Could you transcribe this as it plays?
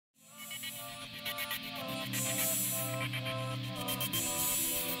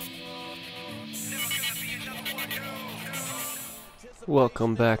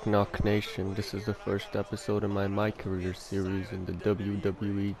Welcome back, Knock Nation. This is the first episode of my Career series in the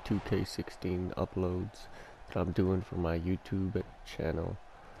WWE 2K16 uploads that I'm doing for my YouTube channel.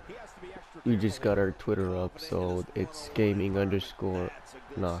 We just got our Twitter up, so it's gaming_knock.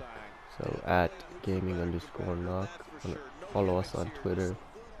 So at gaming_knock. Follow us on Twitter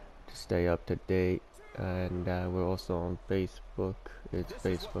to stay up to date. And we're also on Facebook. It's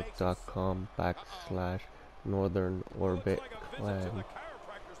facebook.com/Northern Orbit Clan.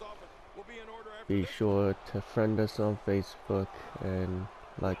 Be sure to friend us on Facebook and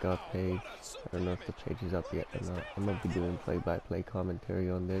like our page. I don't know if the page is up yet or not. I'm gonna be doing play-by-play commentary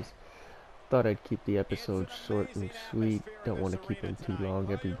on this. Thought I'd keep the episodes short and sweet. Don't want to keep them too long.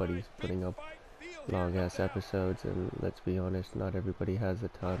 Everybody's putting up long-ass episodes, and let's be honest, not everybody has the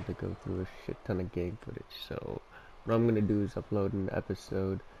time to go through a shit ton of game footage. So what I'm gonna do is upload an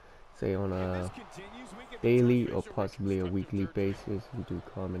episode, say on a daily or possibly a weekly basis, and do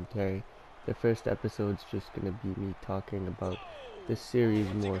commentary. The first episode's just gonna be me talking about this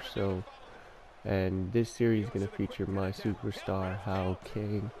series more so, and this series is gonna feature my superstar Hal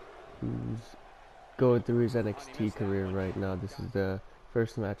King, who's going through his NXT career right now. This is the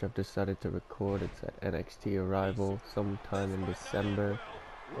first match I've decided to record. It's at NXT Arrival sometime in December,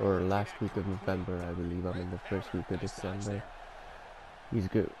 or last week of November, I believe. I'm in the first week of December. He's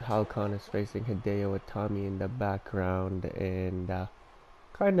good. Hal Khan is facing Hideo Itami in the background and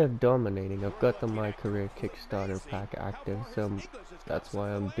kind of dominating. I've got the My Career Kickstarter pack active, so that's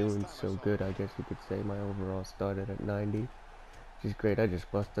why I'm doing so good. I guess you could say my overall started at 90, which is great. I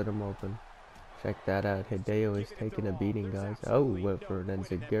just busted him open. Check that out. Hideo is taking a beating, guys. Oh, went for an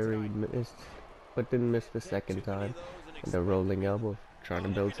enziguri, missed, but didn't miss the second time. And a rolling elbow, trying to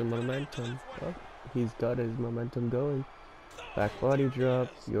build some momentum. Oh, he's got his momentum going. Back body drop,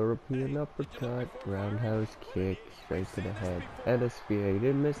 European uppercut, roundhouse kick, straight to the head, and a spear. He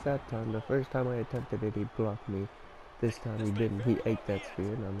didn't miss that time. The first time I attempted it, he blocked me. This time he didn't. He ate that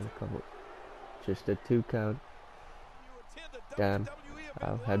spear, and I'm gonna cover. Just a 2 count. Damn.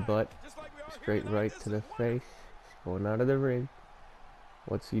 Wow, headbutt. Straight right to the face. He's going out of the ring.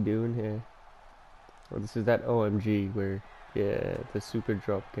 What's he doing here? Well, this is that OMG where, yeah, the super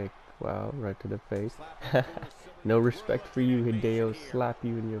drop kick. Wow, right to the face. No respect for you, Hideo. Slap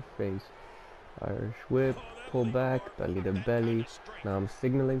you in your face. Irish whip, pull back, belly to belly. Now I'm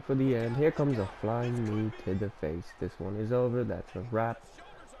signaling for the end. Here comes a flying knee to the face. This one is over. That's a wrap.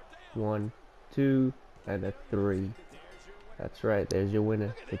 1, 2, and a 3. That's right. There's your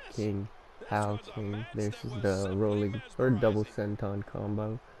winner, the King, Hal King. This is the rolling or double senton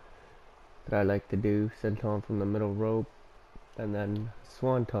combo that I like to do. Senton from the middle rope, and then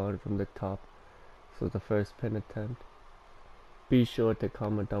swanton from the top. So the first pin attempt. Be sure to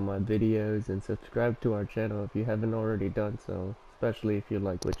comment on my videos and subscribe to our channel if you haven't already done so, especially if you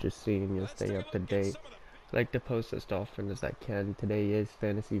like what you're seeing. You'll stay up to date. I like to post as often as I can. Today is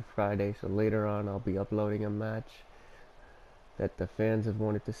Fantasy Friday, so later on I'll be uploading a match that the fans have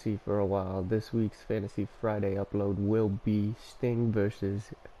wanted to see for a while. This week's Fantasy Friday upload will be Sting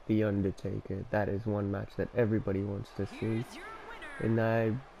versus The Undertaker. That is one match that everybody wants to see, and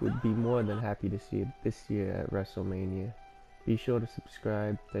I would be more than happy to see it this year at WrestleMania. Be sure to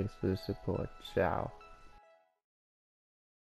subscribe. Thanks for the support. Ciao.